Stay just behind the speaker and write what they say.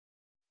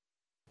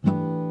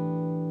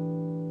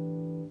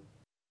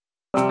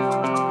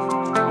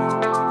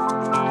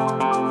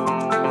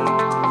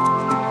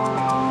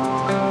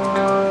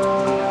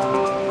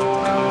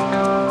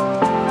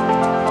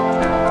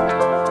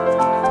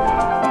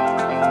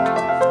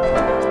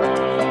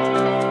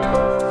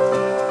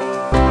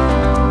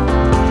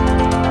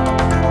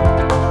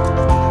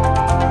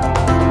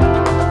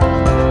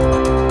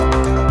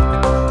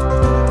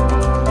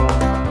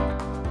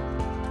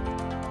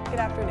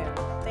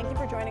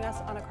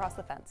Across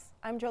the Fence.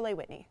 I'm Jolie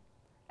Whitney.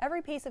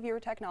 Every piece of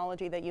your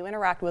technology that you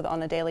interact with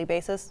on a daily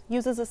basis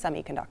uses a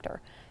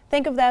semiconductor.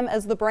 Think of them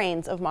as the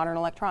brains of modern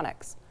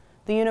electronics.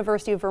 The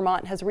University of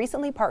Vermont has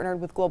recently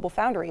partnered with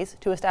GlobalFoundries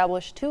to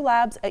establish 2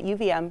 labs at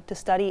UVM to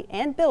study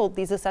and build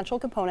these essential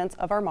components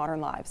of our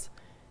modern lives.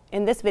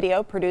 In this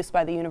video, produced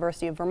by the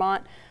University of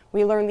Vermont,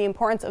 we learn the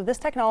importance of this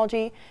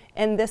technology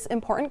and this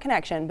important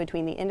connection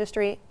between the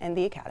industry and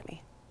the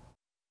academy.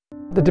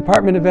 The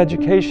Department of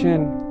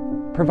Education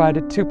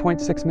provided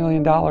 $2.6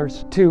 million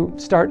to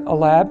start a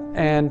lab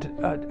and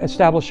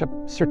establish a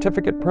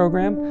certificate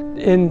program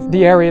in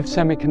the area of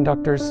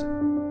semiconductors.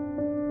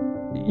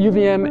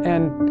 UVM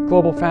and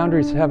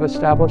GlobalFoundries have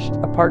established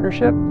a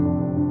partnership.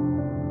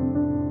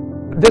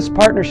 This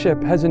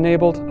partnership has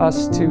enabled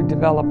us to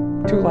develop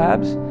 2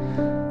 labs.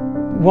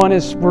 One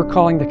is we're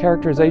calling the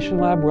characterization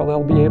lab, where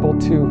they'll be able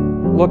to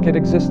look at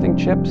existing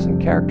chips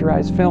and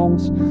characterize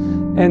films.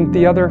 And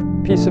the other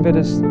piece of it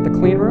is the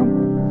clean room,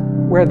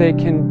 where they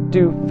can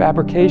do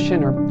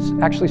fabrication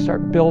or actually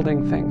start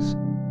building things.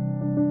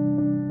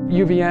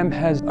 UVM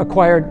has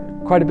acquired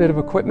quite a bit of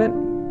equipment,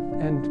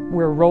 and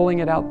we're rolling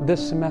it out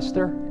this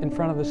semester in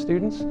front of the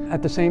students.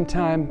 At the same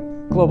time,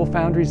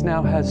 GlobalFoundries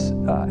now has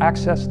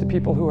access to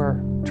people who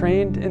are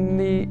trained in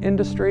the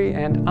industry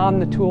and on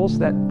the tools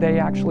that they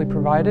actually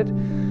provided.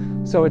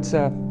 So it's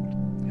a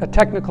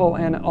technical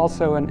and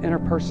also an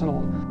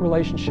interpersonal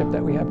relationship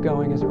that we have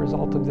going as a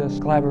result of this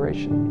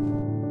collaboration.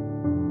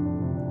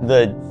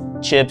 The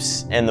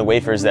chips and the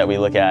wafers that we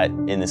look at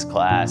in this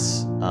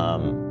class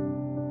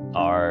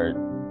are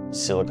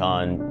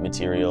silicon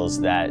materials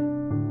that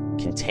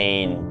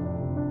contain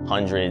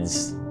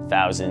hundreds,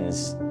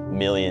 thousands,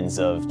 millions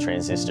of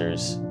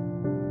transistors.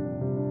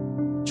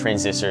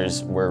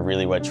 Transistors were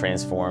really what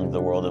transformed the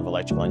world of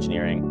electrical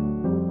engineering.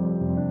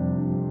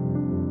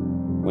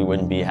 We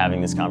wouldn't be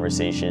having this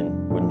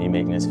conversation, wouldn't be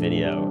making this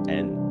video,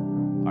 and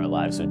our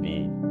lives would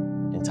be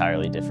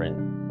entirely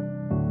different.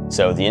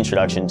 So the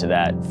introduction to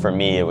that, for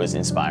me, it was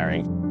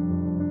inspiring.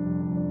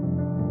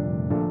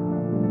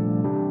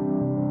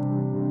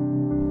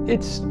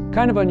 It's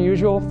kind of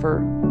unusual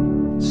for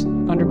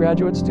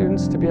undergraduate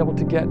students to be able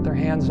to get their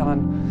hands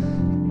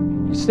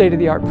on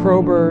state-of-the-art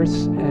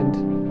probers and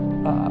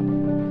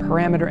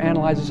parameter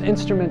analyzers,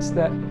 instruments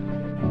that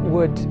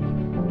would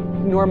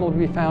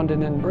normally be found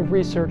in a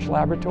research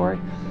laboratory.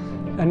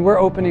 And we're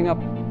opening up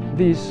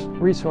these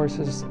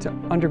resources to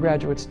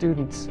undergraduate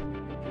students.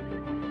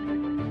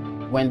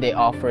 When they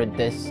offered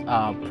this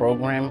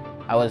program,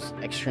 I was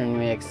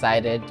extremely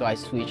excited, so I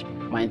switched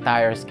my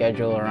entire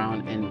schedule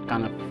around and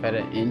kind of fit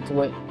it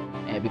into it.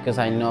 Because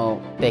I know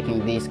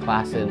taking these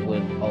classes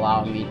would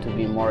allow me to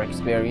be more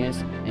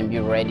experienced and be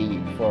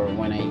ready for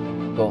when I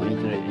go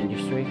into the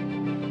industry.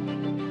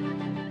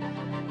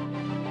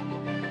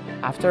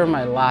 After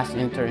my last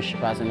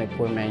internship as an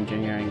equipment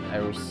engineering, I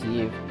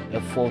received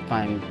a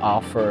full-time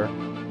offer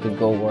to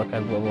go work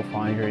at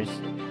GlobalFoundries.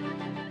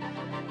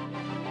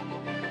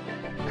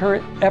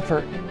 Current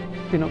effort,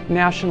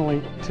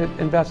 nationally to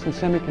invest in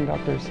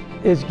semiconductors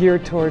is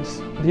geared towards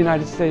the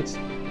United States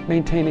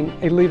maintaining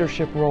a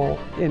leadership role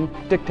in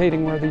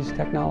dictating where these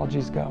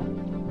technologies go.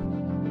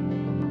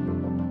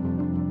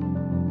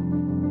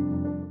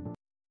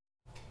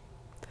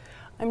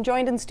 I'm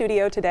joined in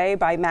studio today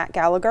by Matt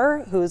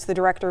Gallagher, who's the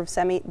director of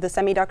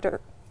semiconductor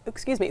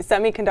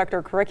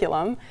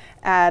curriculum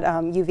at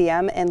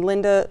UVM, and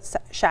Linda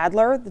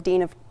Schadler, the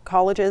dean of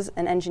colleges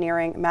and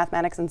engineering,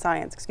 mathematics and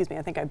science. Excuse me,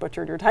 I think I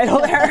butchered your title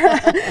there.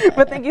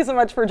 But thank you so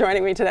much for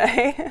joining me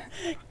today.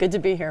 Good to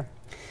be here.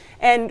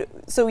 And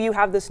so you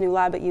have this new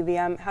lab at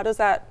UVM. How does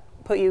that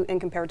put you in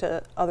compared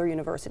to other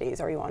universities?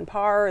 Are you on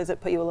par? Does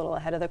it put you a little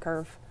ahead of the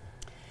curve?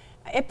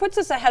 It puts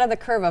us ahead of the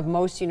curve of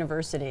most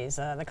universities.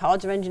 The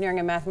College of Engineering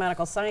and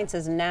Mathematical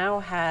Sciences now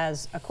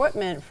has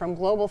equipment from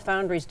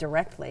GlobalFoundries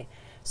directly.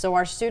 So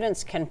our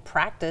students can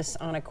practice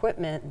on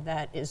equipment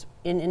that is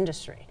in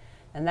industry.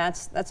 And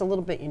that's a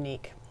little bit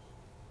unique.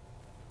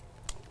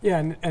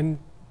 Yeah, and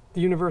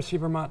the University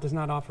of Vermont does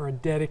not offer a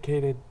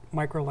dedicated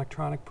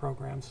microelectronic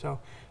program. So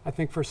I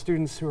think for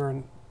students who are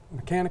in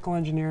mechanical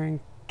engineering,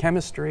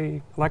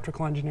 chemistry,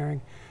 electrical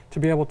engineering, to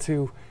be able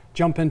to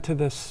jump into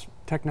this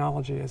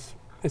technology is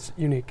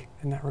unique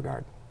in that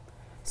regard.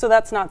 So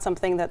that's not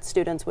something that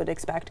students would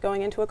expect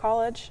going into a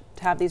college,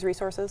 to have these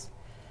resources?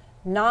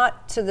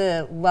 Not to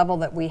the level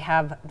that we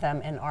have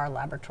them in our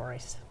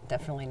laboratories,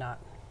 definitely not.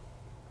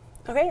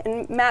 Okay,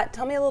 and Matt,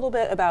 tell me a little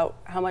bit about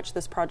how much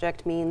this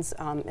project means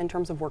in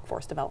terms of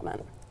workforce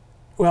development.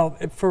 Well,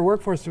 for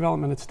workforce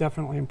development, it's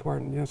definitely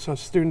important. So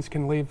students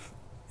can leave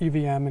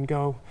UVM and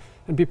go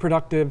and be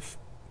productive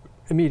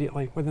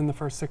immediately within the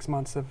first 6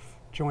 months of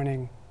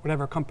joining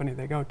whatever company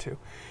they go to.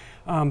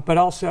 But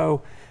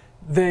also,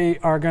 they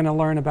are going to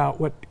learn about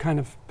what kind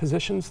of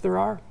positions there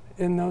are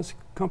in those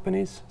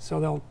companies,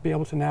 so they'll be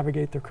able to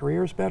navigate their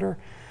careers better.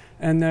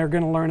 And they're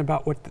going to learn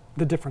about what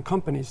the different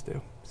companies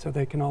do, so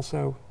they can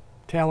also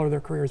tailor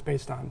their careers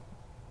based on,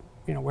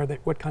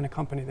 what kind of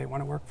company they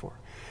want to work for.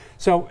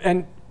 So,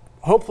 and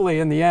hopefully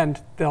in the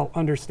end, they'll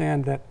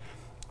understand that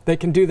they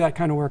can do that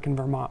kind of work in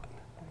Vermont,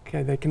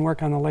 Okay, they can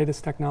work on the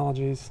latest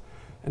technologies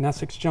in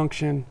Essex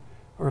Junction,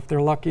 or if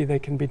they're lucky, they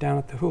can be down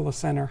at the Hula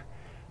Center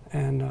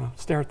and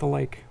stare at the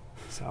lake.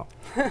 So,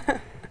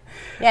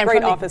 yeah,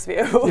 great office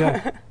view.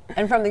 Yeah.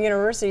 And from the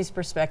university's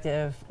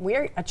perspective, we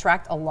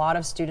attract a lot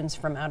of students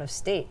from out of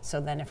state. So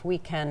then if we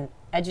can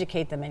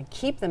educate them and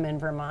keep them in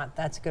Vermont,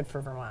 that's good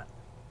for Vermont.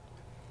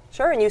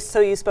 Sure, and so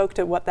you spoke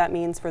to what that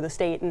means for the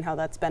state and how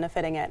that's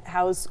benefiting it.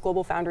 How's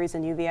Global Foundries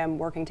and UVM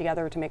working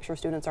together to make sure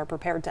students are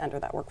prepared to enter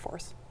that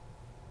workforce?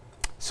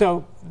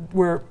 So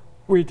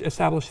we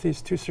established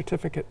these 2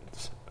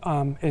 certificates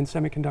in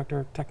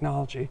semiconductor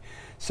technology.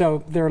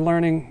 So they're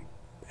learning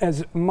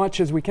as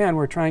much as we can.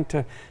 We're trying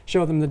to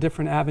show them the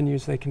different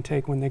avenues they can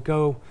take when they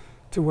go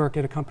to work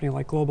at a company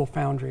like Global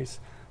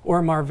Foundries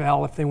or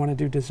Marvell if they want to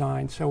do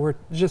design. So we're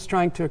just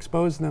trying to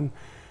expose them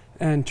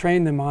and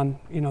train them on,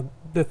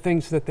 the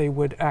things that they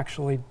would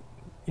actually,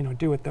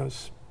 do at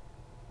those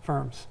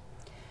firms.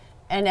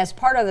 And as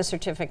part of the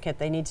certificate,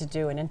 they need to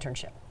do an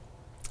internship.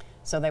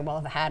 So they will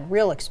have had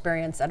real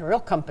experience at a real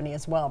company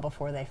as well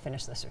before they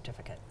finish the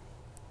certificate.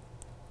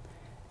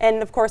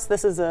 And of course,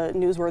 this is a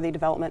newsworthy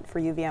development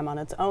for UVM on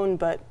its own,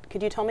 but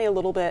could you tell me a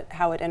little bit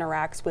how it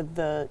interacts with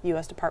the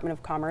U.S. Department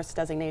of Commerce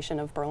designation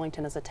of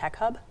Burlington as a tech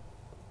hub?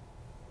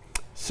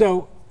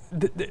 So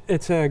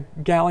it's a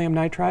gallium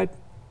nitride.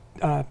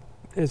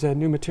 Is a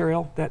new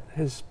material that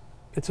it's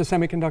a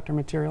semiconductor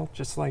material,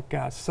 just like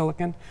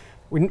silicon.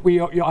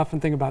 You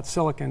often think about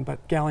silicon,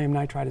 but gallium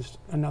nitride is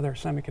another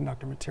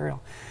semiconductor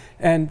material.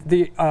 And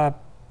the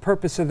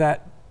purpose of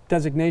that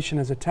designation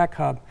as a tech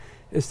hub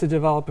is to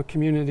develop a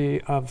community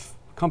of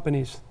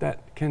companies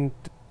that can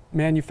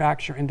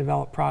manufacture and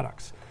develop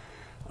products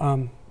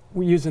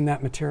using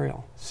that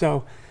material.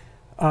 So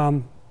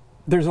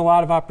there's a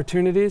lot of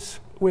opportunities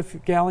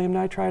with gallium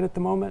nitride at the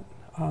moment.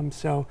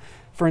 So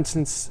for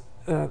instance,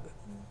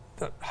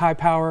 the high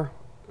power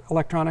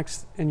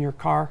electronics in your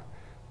car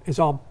is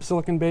all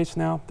silicon based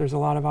now. There's a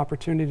lot of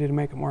opportunity to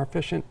make it more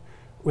efficient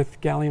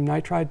with gallium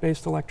nitride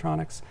based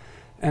electronics,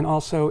 and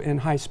also in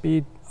high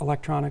speed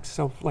electronics.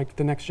 So like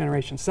the next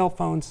generation cell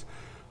phones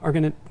are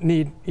going to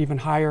need even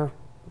higher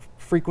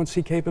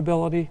frequency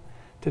capability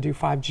to do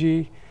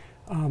 5G.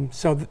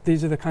 So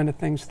these are the kind of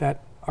things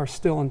that are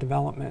still in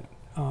development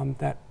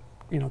that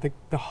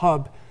the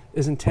hub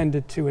is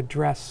intended to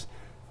address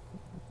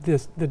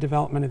the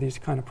development of these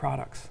kind of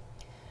products.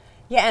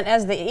 Yeah, and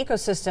as the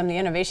ecosystem, the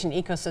innovation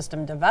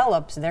ecosystem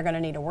develops, they're going to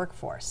need a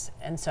workforce.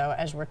 And so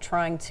as we're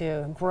trying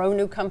to grow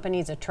new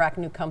companies, attract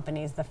new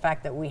companies, the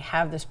fact that we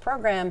have this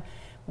program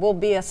will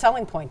be a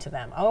selling point to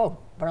them. Oh,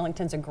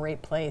 Burlington's a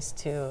great place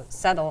to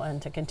settle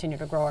and to continue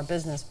to grow our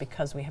business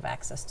because we have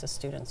access to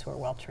students who are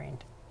well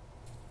trained.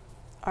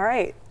 All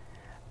right.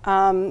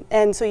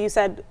 And so you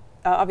said,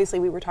 obviously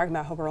we were talking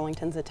about how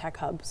Burlington's a tech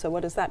hub. So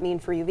what does that mean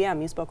for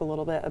UVM? You spoke a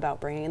little bit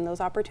about bringing in those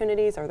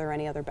opportunities. Are there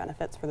any other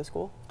benefits for the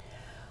school?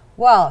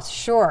 Well,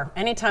 sure.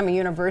 Anytime a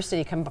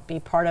university can be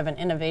part of an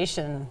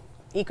innovation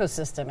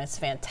ecosystem, it's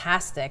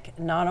fantastic,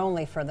 not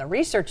only for the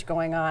research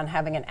going on,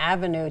 having an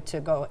avenue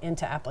to go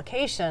into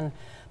application,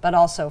 but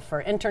also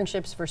for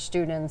internships for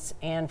students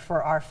and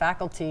for our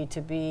faculty to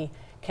be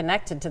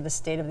connected to the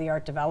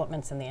state-of-the-art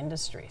developments in the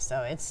industry.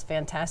 So it's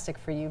fantastic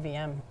for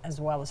UVM as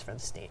well as for the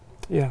state.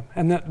 Yeah,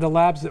 and the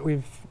labs that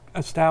we've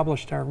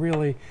established are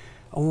really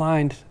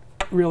aligned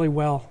really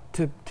well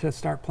to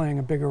start playing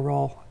a bigger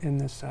role in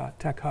this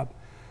tech hub.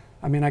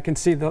 I mean, I can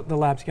see the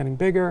labs getting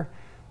bigger.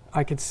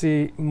 I could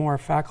see more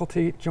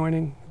faculty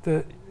joining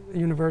the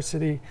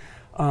university,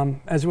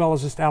 as well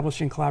as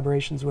establishing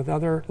collaborations with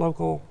other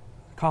local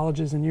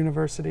colleges and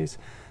universities.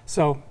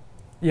 So,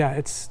 yeah,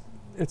 it's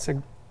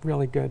a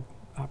really good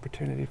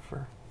opportunity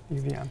for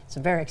UVM. It's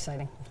very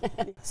exciting.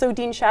 So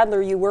Dean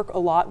Schadler, you work a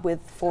lot with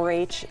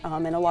 4-H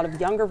and a lot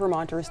of younger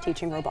Vermonters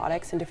teaching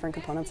robotics and different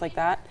components like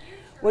that.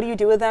 What do you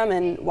do with them,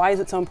 and why is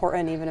it so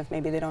important, even if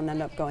maybe they don't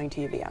end up going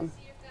to UVM?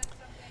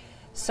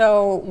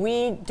 So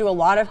we do a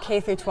lot of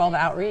K through 12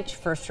 outreach,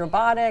 FIRST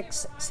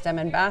Robotics, STEM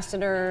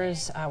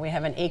ambassadors. We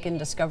have an Aiken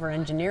Discover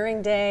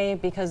Engineering Day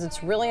because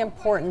it's really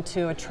important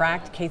to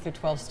attract K through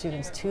 12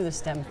 students to the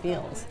STEM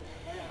fields.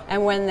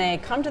 And when they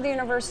come to the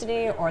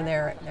university or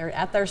they're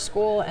at their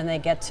school and they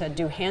get to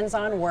do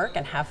hands-on work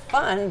and have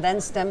fun, then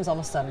STEM's all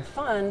of a sudden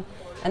fun.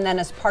 And then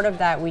as part of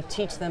that, we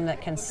teach them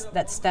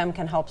that STEM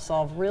can help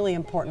solve really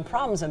important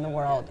problems in the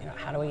world. You know,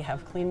 how do we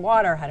have clean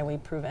water? How do we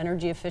improve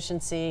energy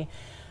efficiency?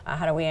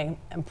 How do we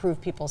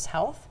improve people's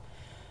health?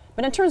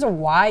 But in terms of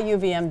why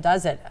UVM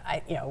does it,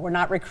 we're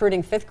not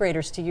recruiting 5th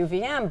graders to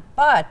UVM,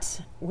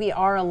 but we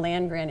are a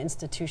land-grant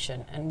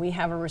institution, and we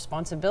have a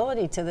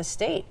responsibility to the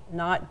state,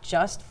 not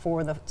just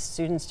for the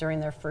students during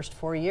their first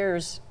 4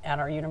 years at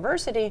our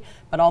university,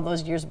 but all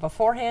those years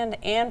beforehand,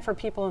 and for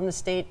people in the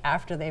state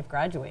after they've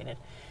graduated.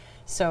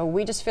 So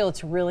we just feel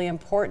it's really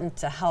important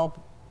to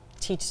help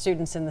teach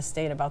students in the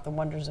state about the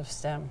wonders of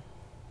STEM.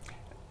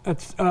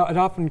 It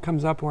often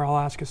comes up where I'll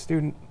ask a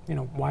student,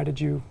 why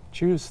did you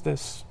choose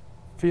this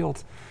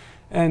field?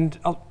 And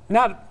often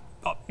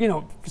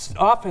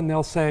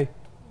they'll say,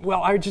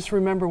 well, I just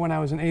remember when I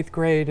was in 8th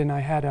grade and I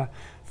had a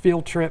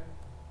field trip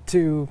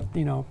to,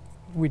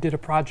 we did a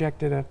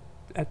project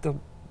at the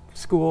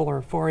school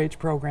or 4-H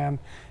program,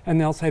 and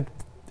they'll say,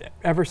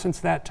 ever since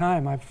that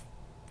time, I've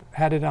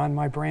had it on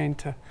my brain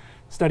to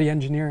study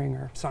engineering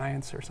or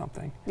science or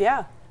something.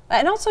 Yeah.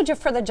 And also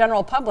just for the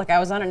general public, I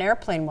was on an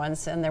airplane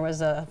once and there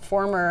was a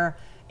former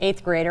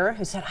 8th grader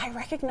who said, I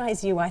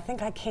recognize you. I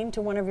think I came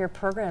to one of your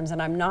programs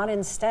and I'm not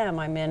in STEM,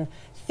 I'm in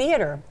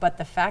theater. But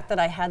the fact that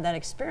I had that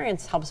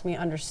experience helps me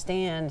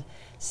understand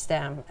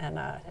STEM, and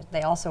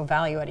they also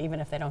value it even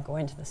if they don't go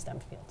into the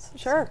STEM fields.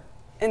 Sure.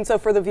 And so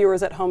for the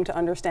viewers at home to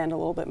understand a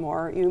little bit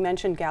more, you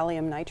mentioned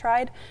gallium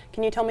nitride.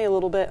 Can you tell me a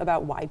little bit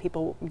about why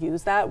people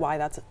use that, why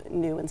that's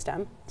new in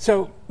STEM?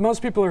 So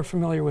most people are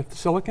familiar with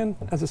silicon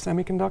as a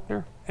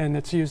semiconductor, and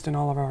it's used in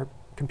all of our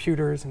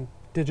computers and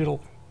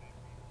digital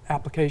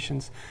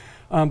applications.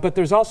 But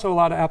there's also a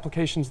lot of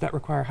applications that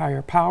require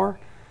higher power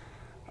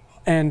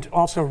and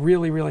also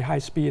really, really high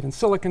speed, and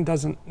silicon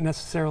doesn't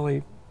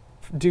necessarily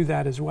do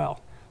that as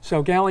well.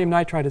 So gallium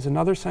nitride is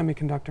another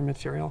semiconductor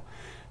material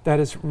that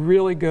is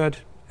really good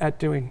at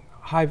doing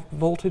high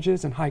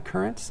voltages and high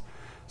currents.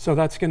 So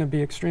that's going to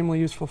be extremely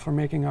useful for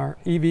making our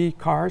EV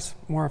cars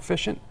more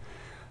efficient.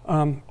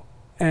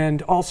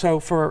 And also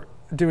for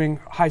doing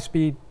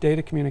high-speed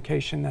data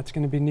communication that's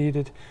going to be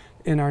needed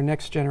in our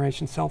next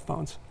generation cell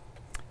phones.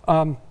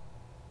 To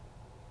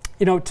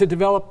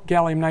develop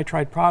gallium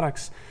nitride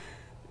products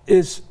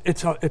it's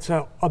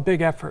a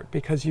big effort,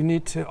 because you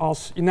need to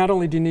also, not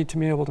only do you need to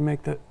be able to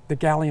make the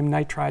gallium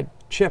nitride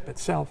chip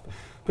itself,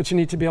 but you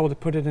need to be able to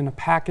put it in a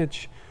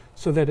package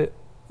so that it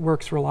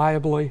works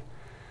reliably.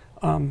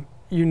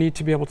 You need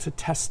to be able to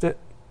test it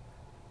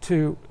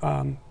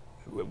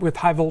with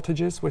high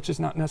voltages, which is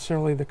not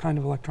necessarily the kind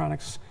of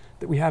electronics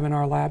that we have in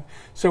our lab.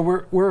 So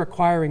we're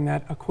acquiring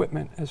that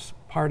equipment as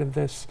part of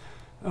this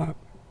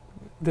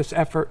this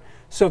effort,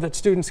 so that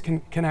students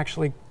can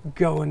actually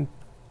go and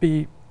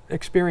be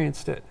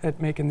experienced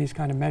at making these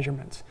kind of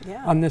measurements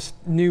on this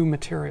new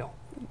material.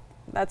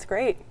 That's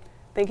great.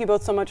 Thank you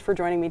both so much for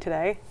joining me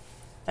today.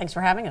 Thanks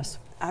for having us.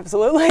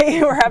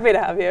 Absolutely. We're happy to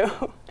have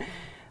you.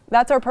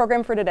 That's our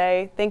program for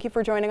today. Thank you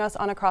for joining us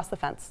on Across the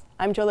Fence.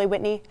 I'm Jolie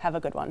Whitney. Have a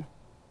good one.